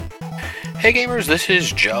Hey gamers, this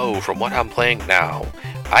is Joe from What I'm Playing Now.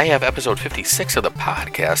 I have episode 56 of the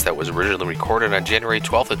podcast that was originally recorded on January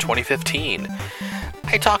 12th of 2015.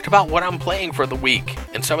 I talked about what I'm playing for the week,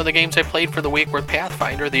 and some of the games I played for the week were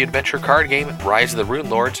Pathfinder, the adventure card game, Rise of the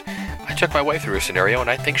Runelords. I took my wife through a scenario and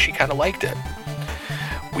I think she kind of liked it.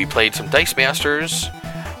 We played some Dice Masters.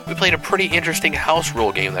 We played a pretty interesting house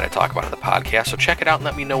rule game that I talk about on the podcast, so check it out and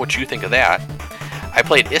let me know what you think of that. I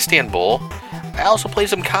played Istanbul. I also played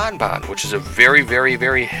some Kanban, which is a very, very,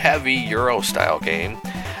 very heavy Euro-style game.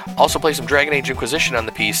 Also played some Dragon Age Inquisition on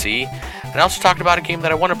the PC. And I also talked about a game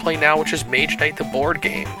that I want to play now, which is Mage Knight the board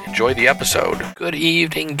game. Enjoy the episode. Good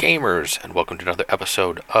evening, gamers, and welcome to another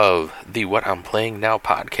episode of the What I'm Playing Now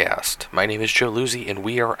podcast. My name is Joe Luzzi, and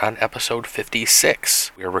we are on episode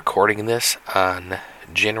 56. We are recording this on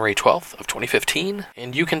January 12th of 2015,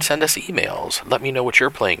 and you can send us emails. Let me know what you're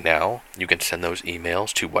playing now. You can send those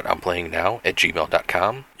emails to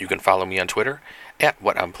whatimplayingnow@gmail.com. You can follow me on Twitter at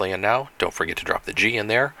whatimplayingnow. Don't forget to drop the G in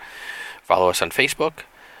there. Follow us on Facebook,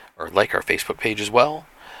 or like our Facebook page as well.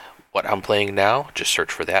 What I'm Playing Now, just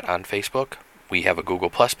search for that on Facebook. We have a Google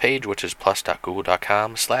Plus page, which is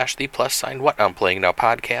plus.google.com/the +What I'm Playing Now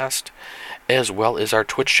podcast, as well as our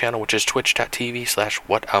Twitch channel, which is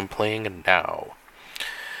twitch.tv/What I'm Playing Now.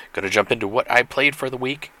 Going to jump into what I played for the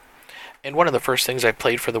week. And one of the first things I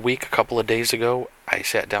played for the week a couple of days ago, I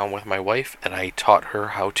sat down with my wife and I taught her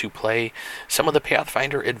how to play some of the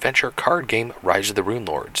Pathfinder adventure card game Rise of the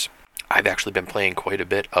Runelords. I've actually been playing quite a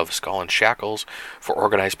bit of Skull and Shackles for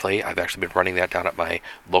organized play. I've actually been running that down at my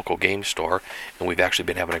local game store, and we've actually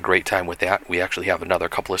been having a great time with that. We actually have another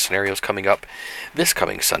couple of scenarios coming up this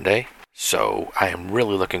coming Sunday, so I am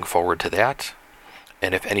really looking forward to that.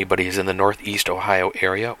 And if anybody is in the Northeast Ohio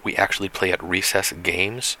area, we actually play at Recess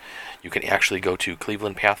Games. You can actually go to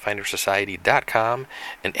clevelandpathfindersociety.com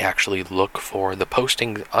and actually look for the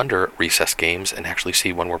posting under Recess Games and actually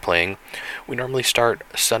see when we're playing. We normally start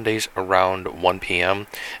Sundays around 1 p.m.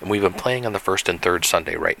 and we've been playing on the first and third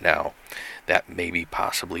Sunday right now. That may be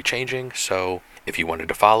possibly changing, so if you wanted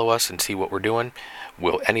to follow us and see what we're doing,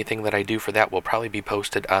 anything that I do for that will probably be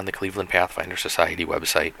posted on the Cleveland Pathfinder Society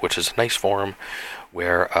website, which is a nice forum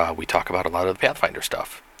where we talk about a lot of the Pathfinder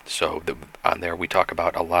stuff. So on there we talk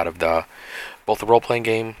about a lot of both the role-playing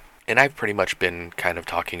game, and I've pretty much been kind of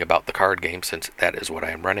talking about the card game since that is what I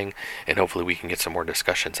am running, and hopefully we can get some more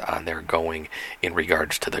discussions on there going in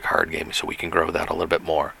regards to the card game so we can grow that a little bit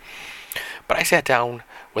more. But I sat down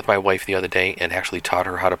with my wife the other day and actually taught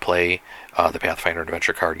her how to play the Pathfinder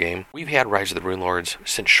adventure card game. We've had Rise of the Runelords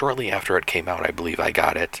since shortly after it came out. I believe I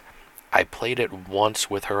got it. I played it once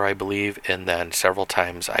with her, I believe, and then several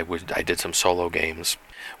times I did some solo games.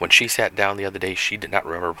 When she sat down the other day, she did not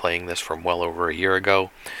remember playing this from well over a year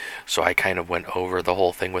ago, so I kind of went over the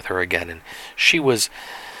whole thing with her again, and she was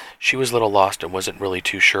a little lost and wasn't really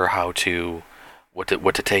too sure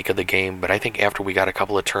what to take of the game, but I think after we got a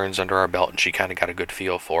couple of turns under our belt and she kind of got a good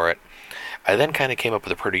feel for it, I then kind of came up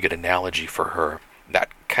with a pretty good analogy for her that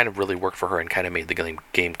kind of really worked for her and kind of made the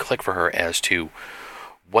game click for her as to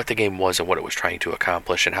what the game was and what it was trying to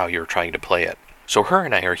accomplish and how you were trying to play it. So her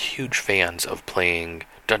and I are huge fans of playing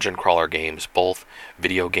dungeon crawler games, both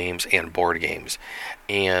video games and board games.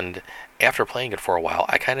 And after playing it for a while,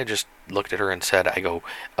 I kind of just looked at her and said,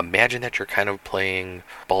 imagine that you're kind of playing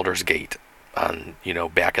Baldur's Gate on,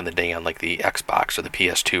 back in the day on like the Xbox or the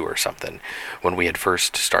PS2 or something. When we had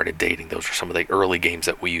first started dating, those were some of the early games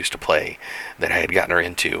that we used to play that I had gotten her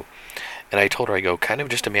into. And I told her, kind of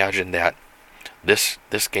just imagine that this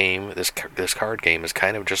card game is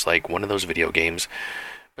kind of just like one of those video games,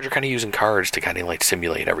 but you're kind of using cards to kind of like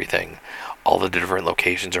simulate everything. All the different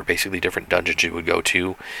locations are basically different dungeons you would go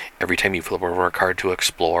to. Every time you flip over a card to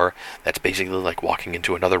explore, that's basically like walking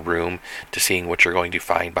into another room to seeing what you're going to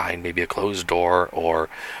find behind maybe a closed door or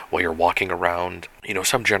while you're walking around,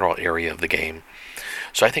 some general area of the game.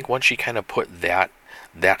 So I think once she kind of put that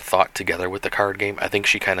thought together with the card game, I think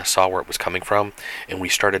she kind of saw where it was coming from, and we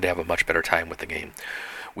started to have a much better time with the game.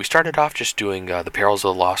 We started off just doing the Perils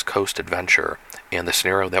of the Lost Coast adventure, and the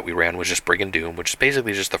scenario that we ran was just Brigand Doom, which is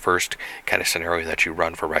basically just the first kind of scenario that you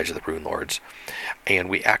run for Rise of the Runelords. And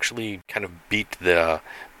we actually kind of beat the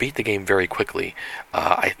game very quickly.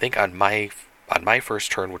 I think on my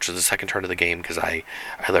first turn, which was the second turn of the game, because I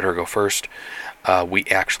let her go first, we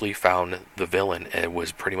actually found the villain, and it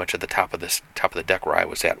was pretty much at the top of the deck where I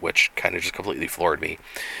was at, which kind of just completely floored me.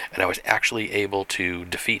 And I was actually able to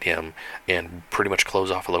defeat him and pretty much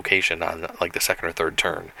close off a location on like the second or third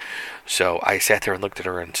turn. So I sat there and looked at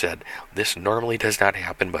her and said, "This normally does not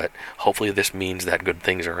happen, but hopefully this means that good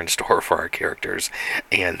things are in store for our characters,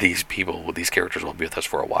 and these characters will be with us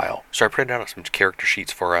for a while." So I printed out some character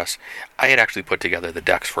sheets for us. I had actually put together the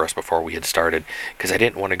decks for us before we had started because I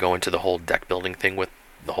didn't want to go into the whole deck building thing with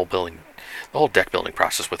the whole deck building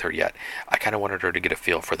process with her yet. I kind of wanted her to get a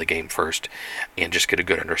feel for the game first and just get a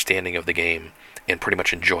good understanding of the game and pretty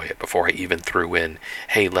much enjoy it before I even threw in,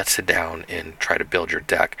 "Hey, let's sit down and try to build your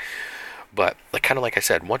deck." But like I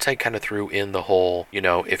said, once I kind of threw in the whole,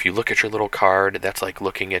 if you look at your little card, that's like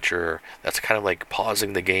that's kind of like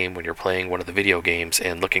pausing the game when you're playing one of the video games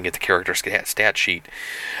and looking at the character stat sheet.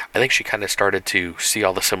 I think she kind of started to see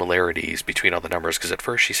all the similarities between all the numbers, because at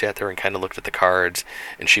first she sat there and kind of looked at the cards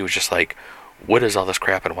and she was just like, "What is all this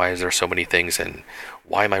crap, and why is there so many things, and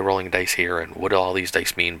why am I rolling dice here, and what do all these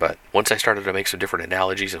dice mean?" But once I started to make some different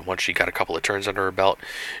analogies, and once she got a couple of turns under her belt,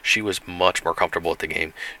 she was much more comfortable with the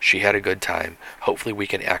game. She had a good time. Hopefully we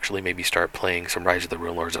can actually maybe start playing some Rise of the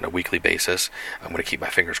Runelords on a weekly basis. I'm going to keep my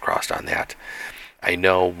fingers crossed on that. I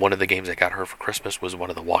know one of the games I got her for Christmas was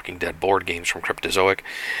one of the Walking Dead board games from Cryptozoic,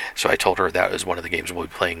 so I told her that is one of the games we'll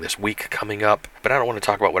be playing this week coming up. But I don't want to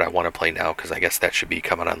talk about what I want to play now, because I guess that should be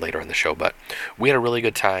coming on later in the show. But we had a really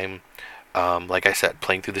good time, like I said,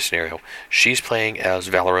 playing through the scenario. She's playing as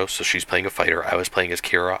Valeros, so she's playing a fighter. I was playing as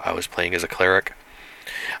Kira. I was playing as a cleric.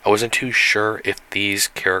 I wasn't too sure if these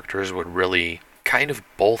characters would really kind of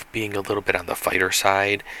both being a little bit on the fighter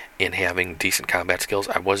side and having decent combat skills.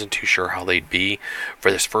 I wasn't too sure how they'd be.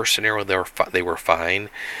 For this first scenario, they were fine.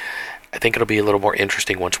 I think it'll be a little more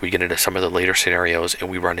interesting once we get into some of the later scenarios and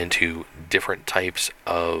we run into different types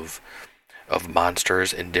of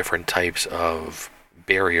monsters and different types of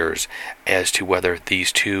barriers as to whether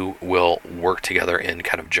these two will work together and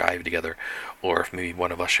kind of jive together, or if maybe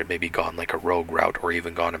one of us should maybe gone like a rogue route or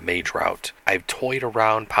even gone a mage route. I've toyed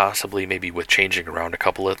around possibly maybe with changing around a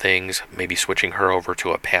couple of things, maybe switching her over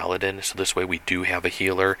to a paladin, so this way we do have a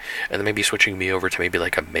healer, and then maybe switching me over to maybe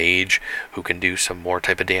like a mage who can do some more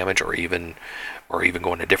type of damage, or even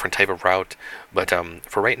going a different type of route. But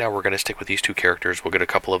for right now, we're going to stick with these two characters. We'll get a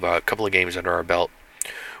couple of games under our belt.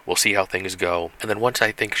 We'll see how things go, and then once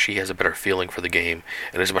I think she has a better feeling for the game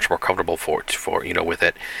and is much more comfortable with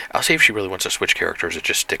it, I'll see if she really wants to switch characters or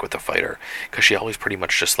just stick with the fighter, because she always pretty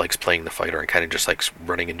much just likes playing the fighter and kind of just likes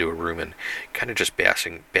running into a room and kind of just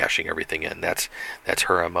bashing everything in. That's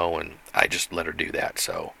her MO, and I just let her do that.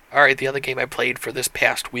 So, all right, the other game I played for this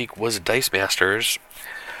past week was Dice Masters.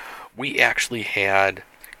 We actually had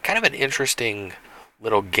kind of an interesting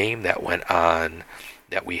little game that went on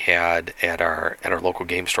that we had at our local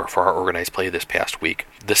game store for our organized play this past week.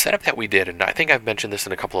 The setup that we did, and I think I've mentioned this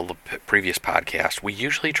in a couple of previous podcasts, we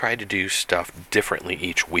usually try to do stuff differently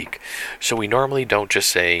each week. So we normally don't just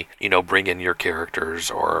say, bring in your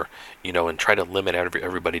characters, or, and try to limit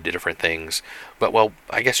everybody to different things. But, well,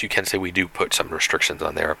 I guess you can say we do put some restrictions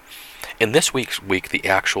on there. In this week's week, the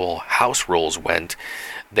actual house rules went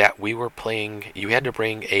that we were playing, you had to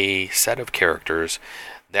bring a set of characters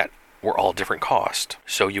that were all different cost.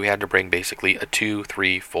 So you had to bring basically a 2,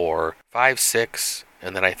 3, 4, 5, 6,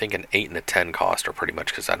 and then I think an 8 and a 10 cost, or pretty much,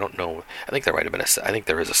 because I don't know, I think there might have been I think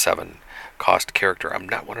there is a 7 cost character. I'm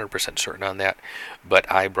not 100% certain on that,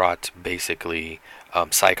 but I brought basically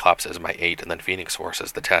Cyclops as my 8 and then Phoenix Force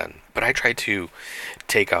as the 10. But I tried to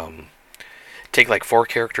take like 4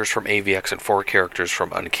 characters from AVX and 4 characters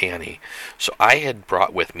from Uncanny. So I had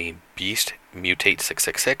brought with me Beast Mutate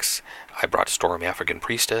 666, I brought Storm African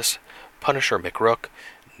Priestess, Punisher McRook,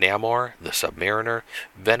 Namor, the Submariner,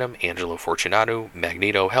 Venom, Angelo Fortunato,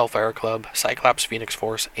 Magneto, Hellfire Club, Cyclops, Phoenix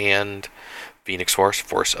Force, and Phoenix Force,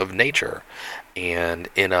 Force of Nature. And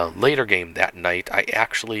in a later game that night, I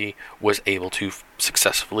actually was able to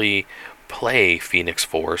successfully play Phoenix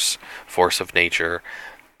Force, Force of Nature,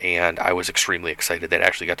 and I was extremely excited that I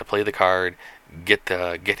actually got to play the card, get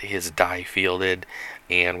his die fielded,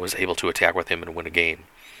 and was able to attack with him and win a game.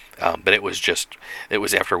 But it was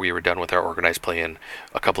after we were done with our organized play, and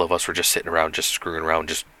a couple of us were just sitting around, just screwing around,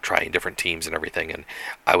 just trying different teams and everything, and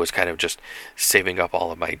I was kind of just saving up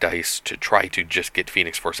all of my dice to try to just get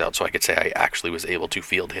Phoenix Force out so I could say I actually was able to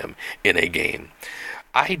field him in a game.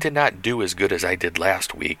 I did not do as good as I did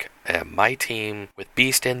last week. My team, with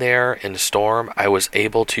Beast in there and Storm, I was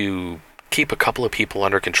able to keep a couple of people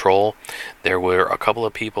under control. There were a couple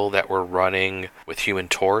of people that were running with Human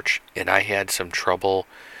Torch, and I had some trouble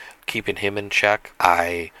keeping him in check.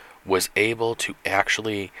 I was able to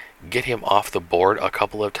actually get him off the board a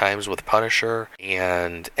couple of times with Punisher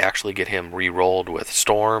and actually get him re-rolled with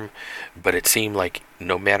Storm, but it seemed like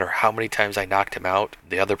no matter how many times I knocked him out,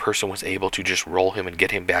 the other person was able to just roll him and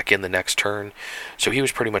get him back in the next turn, so he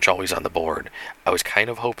was pretty much always on the board. I was kind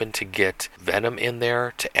of hoping to get Venom in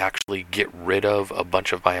there to actually get rid of a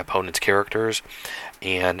bunch of my opponent's characters,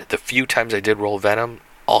 and the few times I did roll Venom,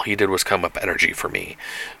 all he did was come up energy for me.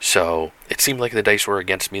 So it seemed like the dice were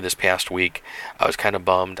against me this past week. I was kind of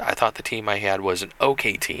bummed. I thought the team I had was an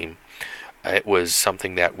okay team. It was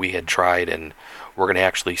something that we had tried, and we're going to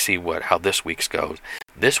actually see how this week's goes.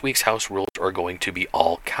 This week's house rules are going to be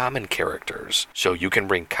all common characters. So you can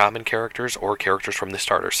bring common characters or characters from the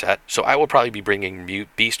starter set. So I will probably be bringing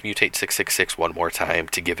Beast Mutate 666 one more time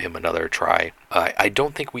to give him another try. I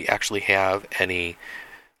don't think we actually have any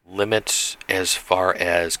limits as far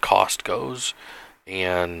as cost goes,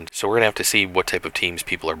 and so we're gonna have to see what type of teams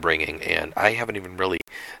people are bringing, and I haven't even really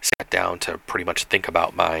sat down to pretty much think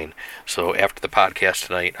about mine. So after the podcast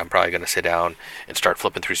tonight, I'm probably gonna sit down and start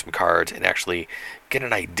flipping through some cards and actually get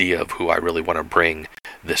an idea of who I really want to bring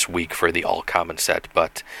this week for the all common set.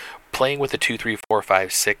 But playing with the 2, 3, 4,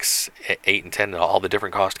 5, 6, 8, and 10 and all the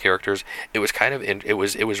different cost characters, it was kind of it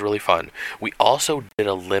was really fun. We also did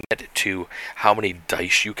a limit to how many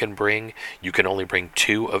dice you can bring. You can only bring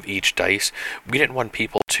 2 of each dice. We didn't want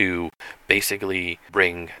people to basically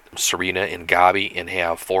bring Serena and Gabi and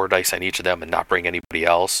have 4 dice on each of them and not bring anybody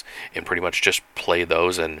else and pretty much just play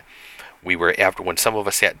those. And we were, after when some of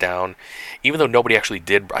us sat down, even though nobody actually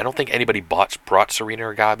did, I don't think anybody brought Serena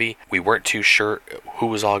or Gabi. We weren't too sure who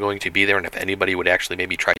was all going to be there and if anybody would actually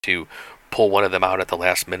maybe try to pull one of them out at the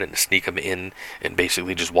last minute and sneak them in and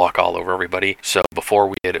basically just walk all over everybody. So before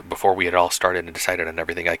we had all started and decided on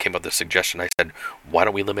everything, I came up with a suggestion. I said, why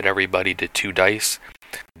don't we limit everybody to 2 dice?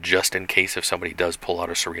 Just in case if somebody does pull out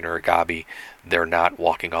a Serena or Gabi, they're not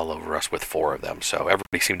walking all over us with 4 of them. So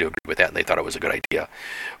everybody seemed to agree with that, and they thought it was a good idea.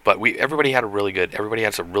 But everybody had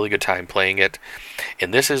some really good time playing it,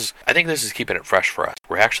 and I think this is keeping it fresh for us.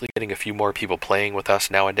 We're actually getting a few more people playing with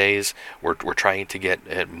us nowadays. We're trying to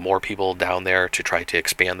get more people down there to try to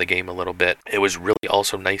expand the game a little bit. It was really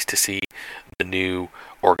also nice to see the new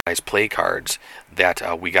organized play cards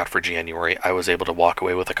that we got for January. I was able to walk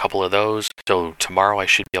away with a couple of those. So tomorrow I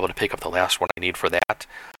should be able to pick up the last one I need for that.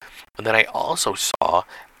 And then I also saw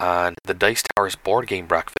on the Dice Towers Board Game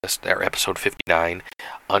Breakfast, their episode 59,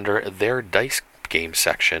 under their dice game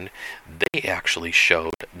section, they actually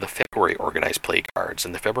showed the February organized play cards.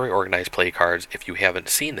 And the February organized play cards, if you haven't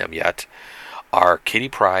seen them yet, are Kitty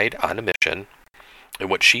Pryde on a mission. And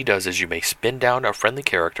what she does is you may spin down a friendly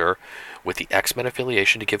character with the X-Men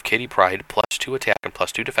affiliation to give Kitty Pryde +2 attack and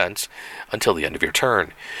 +2 defense until the end of your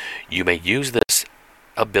turn. You may use this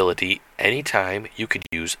ability anytime you could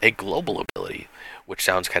use a global ability, which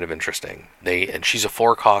sounds kind of interesting. And she's a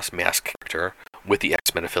 4-cost mask character with the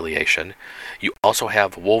X-Men affiliation. You also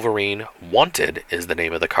have Wolverine Wanted is the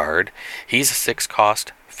name of the card. He's a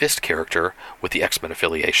 6-cost fist character with the X-Men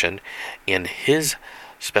affiliation, and his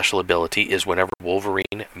special ability is whenever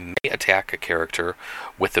Wolverine may attack a character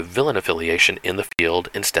with the villain affiliation in the field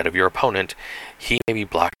instead of your opponent, he may be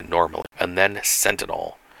blocked normally. And then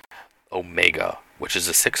Sentinel Omega, which is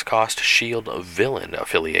a 6-cost shield villain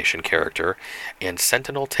affiliation character, and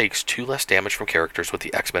Sentinel takes 2 less damage from characters with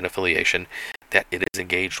the X-Men affiliation that it is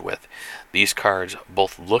engaged with. These cards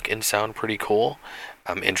both look and sound pretty cool.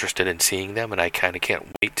 I'm interested in seeing them, and I kind of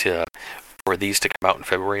can't wait for these to come out in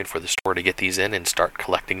February and for the store to get these in and start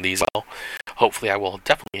collecting these. Well, hopefully I will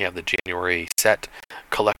definitely have the January set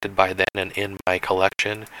collected by then and in my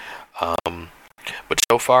collection. But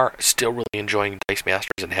so far, still really enjoying Dice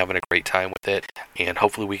Masters and having a great time with it, and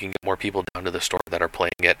hopefully we can get more people down to the store that are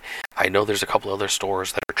playing it. I know there's a couple other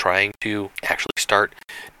stores that are trying to actually start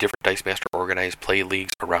different Dice Master organized play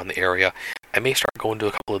leagues around the area. I may start going to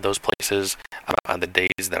a couple of those places on the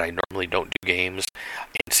days that I normally don't do games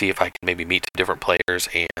and see if I can maybe meet different players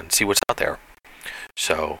and see what's out there.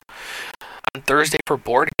 So, on Thursday for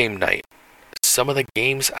board game night, some of the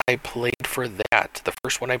games I played for that. The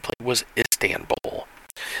first one I played was Istanbul.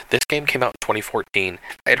 This game came out in 2014.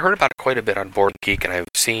 I had heard about it quite a bit on Board Geek, and I've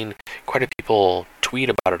seen quite a few people tweet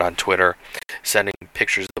about it on Twitter, sending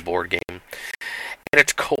pictures of the board game. At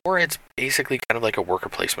its core, it's basically kind of like a worker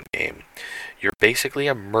placement game. You're basically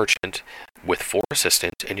a merchant with 4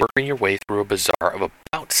 assistants, and you're working your way through a bazaar of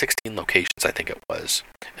about 16 locations, I think it was.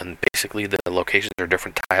 And basically, the locations are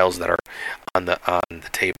different tiles that are on the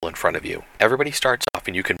table in front of you. Everybody starts off stuff,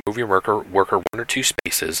 and you can move your worker 1 or 2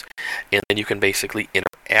 spaces, and then you can basically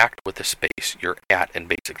interact with the space you're at and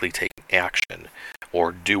basically take action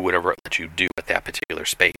or do whatever it lets you do at that particular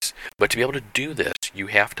space. But to be able to do this, you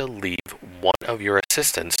have to leave one of your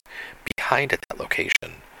assistants behind at that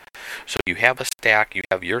location. So you have a stack, you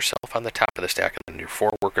have yourself on the top of the stack, and then your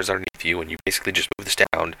 4 workers underneath you, and you basically just move this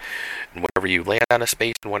down, and whenever you land on a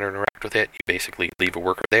space and want to interact with it, you basically leave a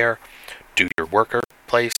worker there, do your worker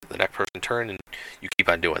place, the next person turn, and you keep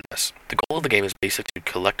on doing this. The goal of the game is basically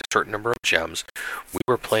to collect a certain number of gems. We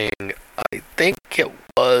were playing, I think it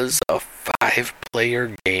was a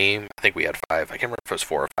 5-player game. I think we had 5. I can't remember if it was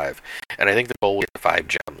 4 or 5. And I think the goal was 5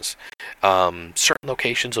 gems. Certain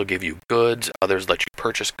locations will give you goods, others let you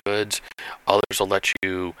purchase goods, others will let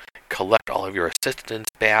you collect all of your assistants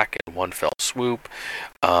back in one fell swoop.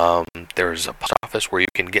 There's a post office where you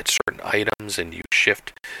can get certain items and you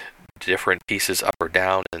shift different pieces up or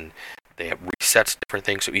down, and they have resets different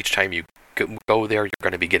things, so each time you go there you're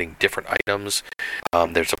going to be getting different items.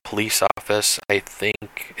 There's a police office, I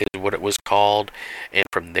think is what it was called, and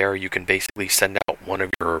from there you can basically send out one of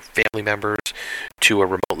your family members to a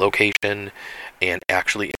remote location and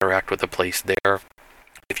actually interact with the place there.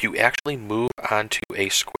 If you actually move onto a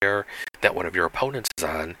square that one of your opponents is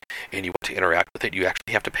on and you want to interact with it, you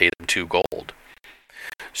actually have to pay them 2 gold.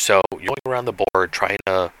 So you're going around the board trying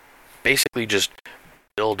to basically just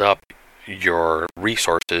build up your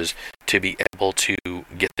resources to be able to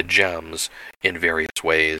get the gems in various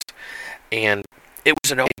ways. And it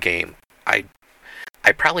was an okay game. I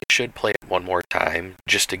probably should play it one more time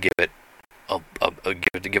just to give it a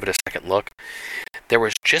second look. There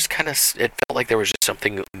was just it felt like there was just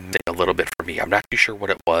something missing a little bit for me. I'm not too sure what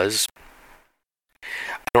it was.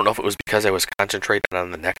 I don't know if it was because I was concentrating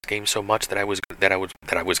on the next game so much that I was kind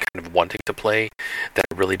of wanting to play, that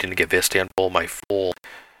I really didn't give Istanbul my full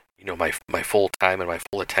my full time and my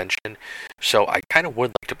full attention. So I kind of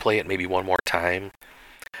would like to play it maybe one more time.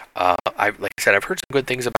 Like I said, I've heard some good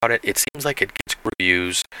things about it. It seems like it gets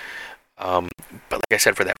reviews. But like I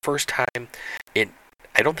said, for that first time,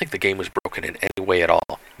 I don't think the game was broken in any way at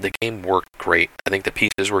all. The game worked great. I think the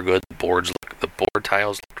pieces were good. The board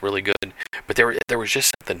tiles looked really good. But there was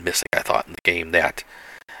just something missing, I thought, in the game that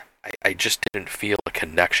I just didn't feel a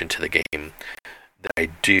connection to the game that I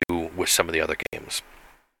do with some of the other games.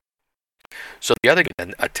 So the other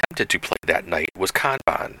game I attempted to play that night was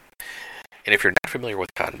Kanban. And if you're not familiar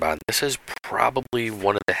with Kanban, this is probably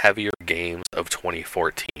one of the heavier games of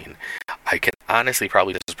 2014. I can honestly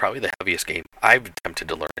this is probably the heaviest game I've attempted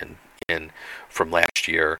to learn in from last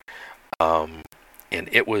year. And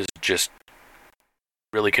it was just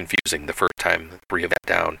really confusing the first time 3 of that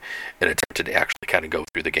down and attempted to actually kind of go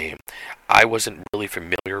through the game. I wasn't really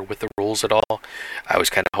familiar with the rules at all. I was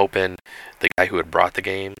kind of hoping the guy who had brought the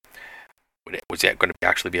game was going to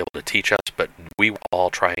actually be able to teach us, but we were all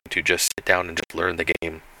trying to just sit down and just learn the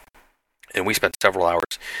game. And we spent several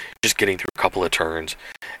hours just getting through a couple of turns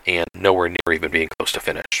and nowhere near even being close to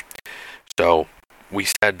finish. So we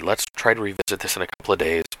said, let's try to revisit this in a couple of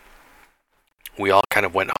days. We all kind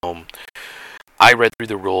of went home. I read through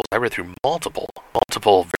the rules. I read through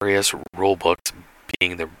multiple various rule books,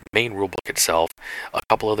 being the main rule book itself, a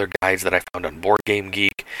couple other guides that I found on Board Game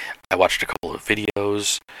Geek. I watched a couple of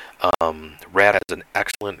videos. Rad has an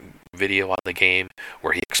excellent video on the game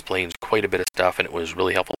where he explains quite a bit of stuff, and it was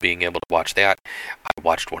really helpful being able to watch that. I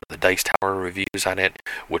watched one of the Dice Tower reviews on it,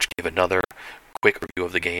 which gave another quick review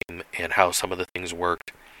of the game and how some of the things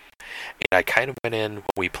worked. And I kind of went in when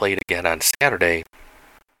we played again on Saturday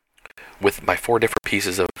with my 4 different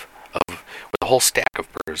pieces with a whole stack of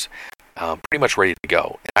burrs, pretty much ready to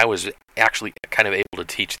go. And I was actually kind of able to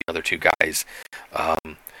teach the other 2 guys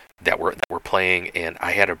that were playing, and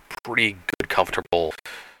I had a pretty good, comfortable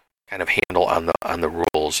kind of handle on the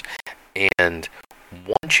rules. And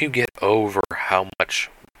once you get over how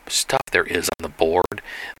much stuff there is on the board,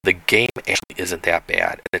 the game actually isn't that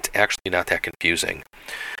bad, and it's actually not that confusing.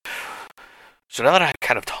 So now that I've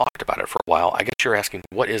kind of talked about it for a while, I guess you're asking,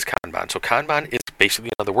 what is Kanban? So Kanban is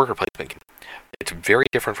basically another worker placement game. It's very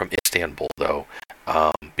different from Istanbul, though,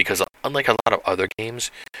 because unlike a lot of other games,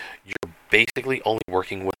 you're basically only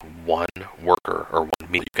working with one worker, or one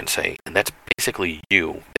meal, you can say, and that's basically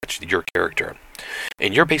you. That's your character.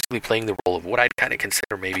 And you're basically playing the role of what I'd kind of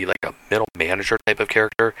consider maybe like a middle manager type of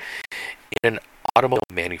character in an automobile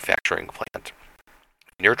manufacturing plant.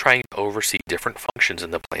 You're trying to oversee different functions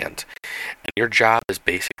in the plant, and your job is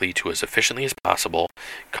basically to, as efficiently as possible,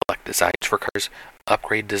 collect designs for cars,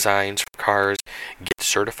 upgrade designs for cars, get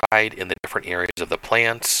certified in the different areas of the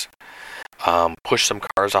plants, push some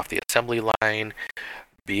cars off the assembly line,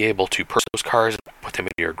 be able to purchase those cars and put them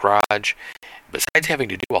into your garage. Besides having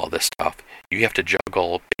to do all this stuff, you have to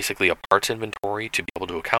juggle basically a parts inventory to be able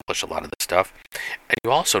to accomplish a lot of this stuff. And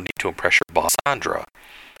you also need to impress your boss, Sandra,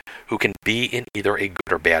 who can be in either a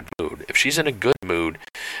good or bad mood. If she's in a good mood,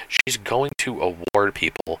 she's going to award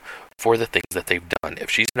people for the things that they've done. If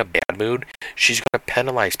she's in a bad mood, she's going to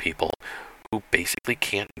penalize people who basically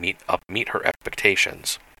can't meet her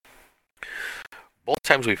expectations. Both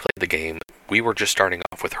times we played the game, we were just starting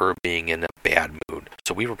off with her being in a bad mood.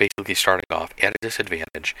 So we were basically starting off at a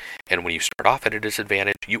disadvantage. And when you start off at a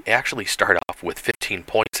disadvantage, you actually start off with 15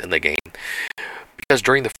 points in the game. Because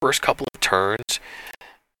during the first couple of turns,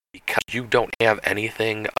 because you don't have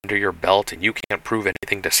anything under your belt and you can't prove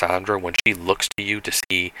anything to Sandra, when she looks to you to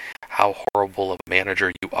see how horrible of a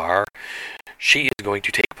manager you are, she is going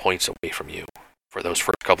to take points away from you for those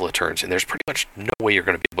first couple of turns, and there's pretty much no way you're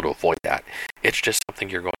going to be able to avoid that. It's just something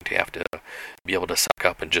you're going to have to be able to suck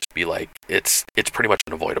up and just be like, it's pretty much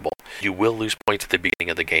unavoidable. You will lose points at the beginning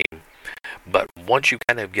of the game, but once you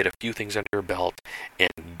kind of get a few things under your belt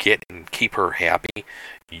and keep her happy,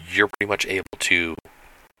 you're pretty much able to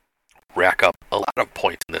rack up a lot of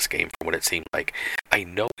points in this game from what it seemed like. I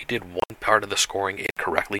know we did one part of the scoring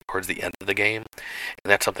incorrectly towards the end of the game,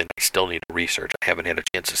 and that's something I still need to research. I haven't had a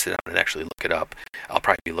chance to sit down and actually look it up. I'll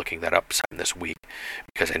probably be looking that up sometime this week,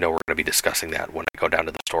 because I know we're going to be discussing that when I go down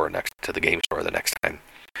to the game store the next time.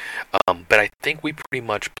 But I think we pretty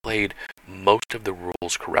much played most of the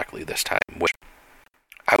rules correctly this time, which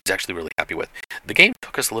I was actually really happy with. The game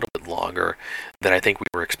took us a little bit longer than I think we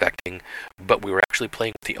were expecting, but we were actually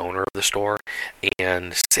playing with the owner of the store,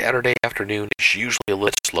 and Saturday afternoon is usually a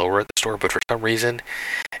little slower at the store, but for some reason,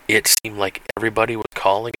 it seemed like everybody was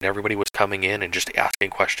calling and everybody was coming in and just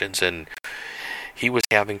asking questions, and he was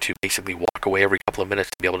having to basically walk away every couple of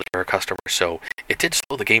minutes to be able to take our customers, so it did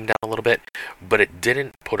slow the game down a little bit, but it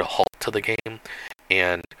didn't put a halt to the game,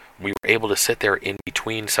 and we were able to sit there in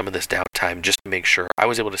between some of this downtime just to make sure. I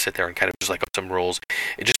was able to sit there and kind of just like up some rules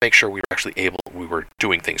and just make sure we were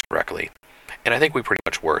doing things correctly. And I think we pretty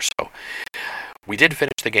much were. So we did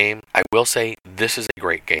finish the game. I will say this is a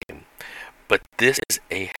great game, but this is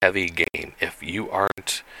a heavy game. If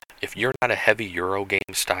you're not a heavy Euro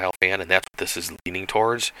game style fan, and that's what this is leaning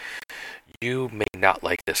towards, you may not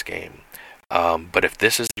like this game. But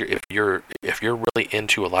if you're really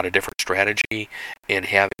into a lot of different strategy and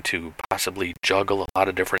having to possibly juggle a lot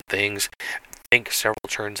of different things, think several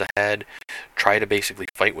turns ahead, try to basically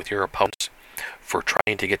fight with your opponents for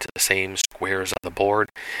trying to get to the same squares on the board.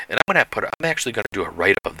 And I'm actually going to do a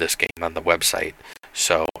write-up of this game on the website,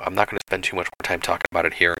 so I'm not going to spend too much more time talking about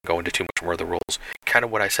it here and go into too much more of the rules. Kind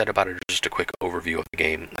of what I said about it is just a quick overview of the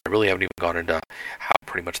game. I really haven't even gone into how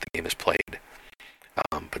pretty much the game is played.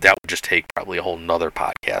 But that would just take probably a whole nother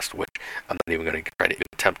podcast, which I'm not even going to try to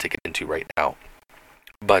attempt to get into right now.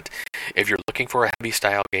 But if you're looking for a heavy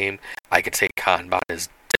style game, I could say Kanban is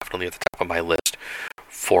definitely at the top of my list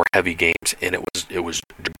for heavy games, and it was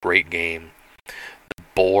a great game. The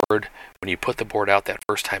board, when you put the board out that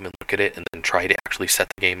first time and look at it and then try to actually set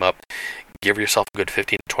the game up, give yourself a good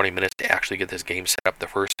 15 to 20 minutes to actually get this game set up the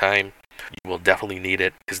first time. You will definitely need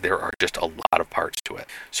it because there are just a lot of parts to it.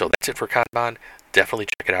 So that's it for Kanban. Definitely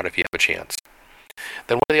check it out if you have a chance.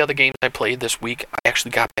 Then one of the other games I played this week, I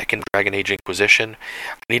actually got back in Dragon Age Inquisition.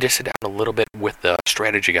 I need to sit down a little bit with the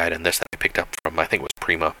strategy guide on this that I picked up from, I think it was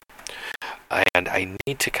Prima. And I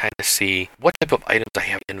need to kind of see what type of items I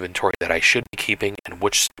have in inventory that I should be keeping and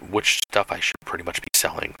which stuff I should pretty much be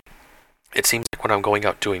selling. It seems like when I'm going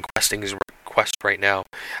out doing quests right now,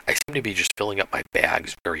 I seem to be just filling up my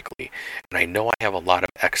bags very quickly. And I know I have a lot of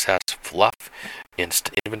excess fluff in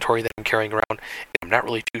inventory that I'm carrying around, and I'm not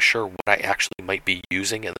really too sure what I actually might be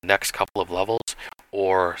using in the next couple of levels,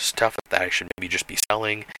 or stuff that I should maybe just be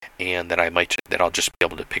selling, and that I'll just be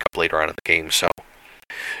able to pick up later on in the game. So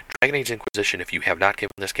Dragon Age Inquisition, if you have not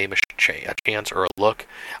given this game a chance or a look,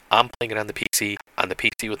 I'm playing it on the PC. On the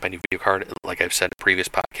PC with my new video card, like I've said in previous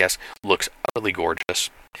podcasts, looks utterly gorgeous.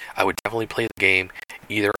 I would definitely play the game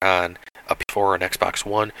either on a PS4 or an Xbox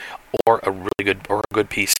One, or a good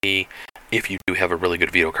PC. If you do have a really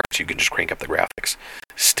good video card, so you can just crank up the graphics.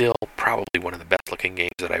 Still, probably one of the best looking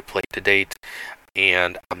games that I've played to date,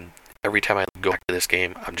 and every time I go back to this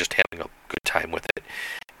game, I'm just having a good time with it.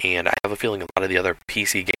 And I have a feeling a lot of the other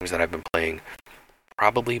PC games that I've been playing,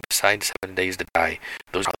 probably besides 7 Days to Die,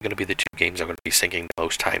 those are going to be the two games I'm going to be sinking the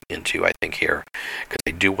most time into, I think, here. Because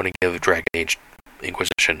I do want to give Dragon Age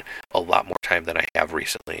Inquisition a lot more time than I have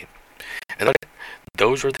recently. And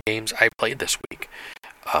those were the games I played this week.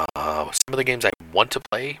 Some of the games I want to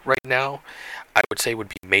play right now, I would say would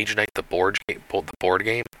be Mage Knight, the board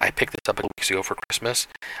game. I picked this up a couple weeks ago for Christmas.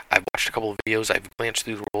 I've watched a couple of videos. I've glanced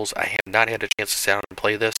through the rules. I have not had a chance to sit down and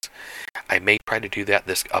play this. I may try to do that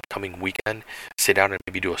this upcoming weekend. Sit down and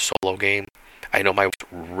maybe do a solo game. I know my wife's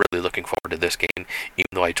really looking forward to this game, even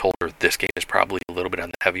though I told her this game is probably a little bit on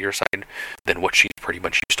the heavier side than what she's pretty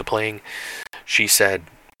much used to playing. She said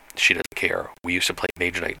she doesn't care. We used to play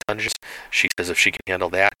Mage Knight Dungeons. She says if she can handle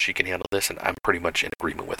that, she can handle this, and I'm pretty much in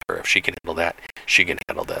agreement with her. If she can handle that, she can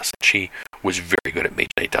handle this. She was very good at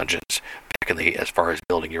Mage Knight Dungeons back in the as far as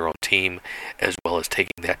building your own team, as well as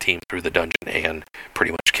taking that team through the dungeon and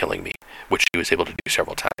pretty much killing me, which she was able to do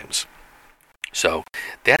several times. So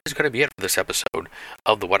that is going to be it for this episode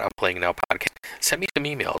of the What I'm Playing Now podcast. Send me some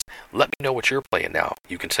emails. Let me know what you're playing now.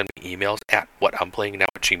 You can send me emails at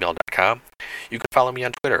whatimplayingnow@gmail.com. You can follow me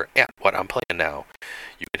on Twitter at whatimplayingnow.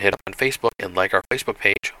 You can hit up on Facebook and like our Facebook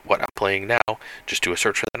page, What I'm Playing Now. Just do a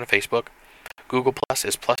search for that on Facebook. Google Plus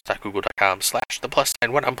is plus.google.com/the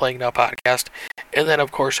 +sign What I'm Playing Now podcast. And then, of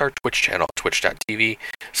course, our Twitch channel,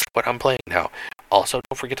 twitch.tv/What I'm Playing Now. Also,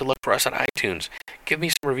 don't forget to look for us on iTunes. Give me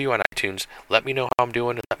some review on iTunes. Let me know how I'm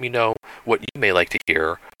doing and let me know what you may like to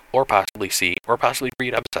hear or possibly see or possibly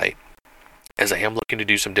read on the site, as I am looking to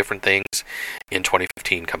do some different things in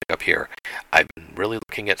 2015 coming up here. I've been really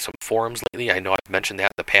looking at some forums lately. I know I've mentioned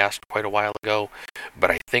that in the past quite a while ago,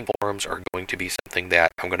 but I think forums are going to be something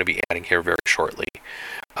that I'm going to be adding here very shortly.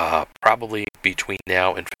 Probably between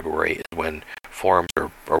now and February is when forums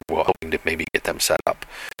are we're hoping to maybe get them set up.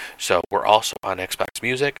 So we're also on Xbox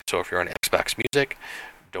Music, so if you're on Xbox Music,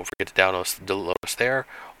 don't forget to download us there,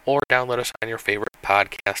 or download us on your favorite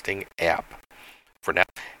podcasting app. For now,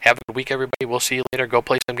 have a good week, everybody. We'll see you later. Go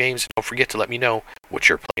play some games. Don't forget to let me know what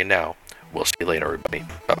you're playing now. We'll see you later, everybody.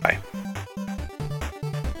 Bye-bye.